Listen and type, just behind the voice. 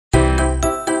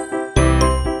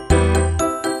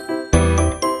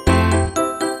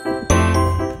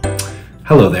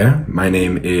Hello there, my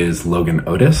name is Logan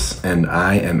Otis, and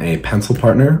I am a pencil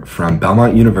partner from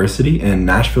Belmont University in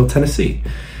Nashville, Tennessee.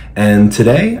 And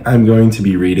today I'm going to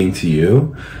be reading to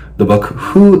you the book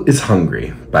Who is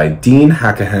Hungry by Dean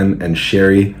Hackahan and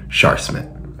Sherry Sharsmith.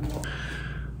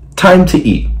 Time to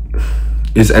eat.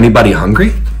 Is anybody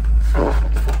hungry?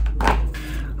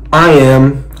 I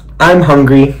am. I'm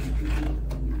hungry.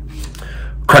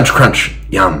 Crunch, crunch,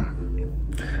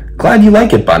 yum. Glad you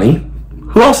like it, Bunny.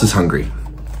 Who else is hungry?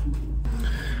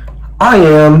 I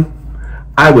am.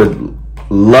 I would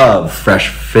love fresh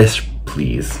fish,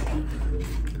 please.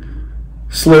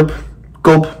 Slurp,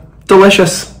 gulp,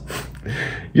 delicious.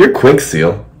 You're quick,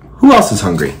 Seal. Who else is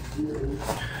hungry?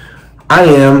 I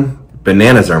am.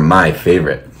 Bananas are my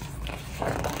favorite.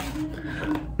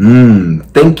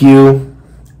 Thank you.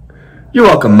 You're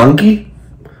welcome, Monkey.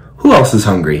 Who else is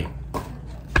hungry?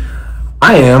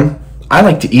 I am. I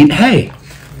like to eat hay.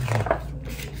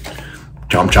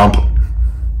 Chomp chomp.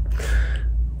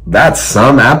 That's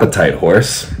some appetite,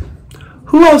 Horse.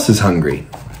 Who else is hungry?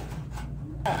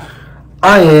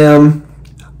 I am.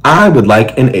 I would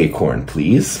like an acorn,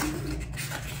 please.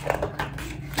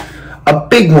 A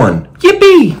big one.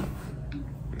 Yippee!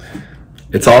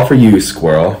 It's all for you,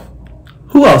 Squirrel.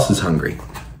 Who else is hungry?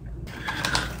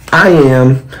 I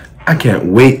am. I can't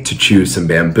wait to chew some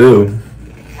bamboo.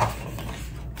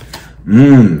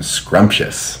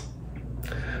 Scrumptious.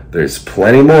 There's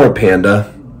plenty more,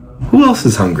 Panda. Who else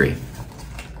is hungry?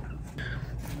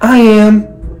 I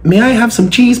am. May I have some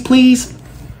cheese, please?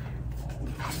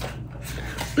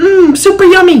 Super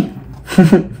yummy.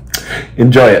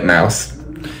 Enjoy it, Mouse.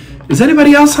 Is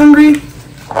anybody else hungry?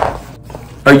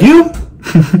 Are you?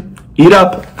 Eat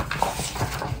up.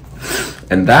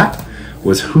 And that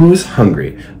was Who's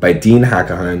Hungry by Dean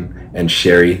Hackahan and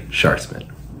Sherry Sharsmith.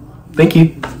 Thank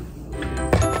you.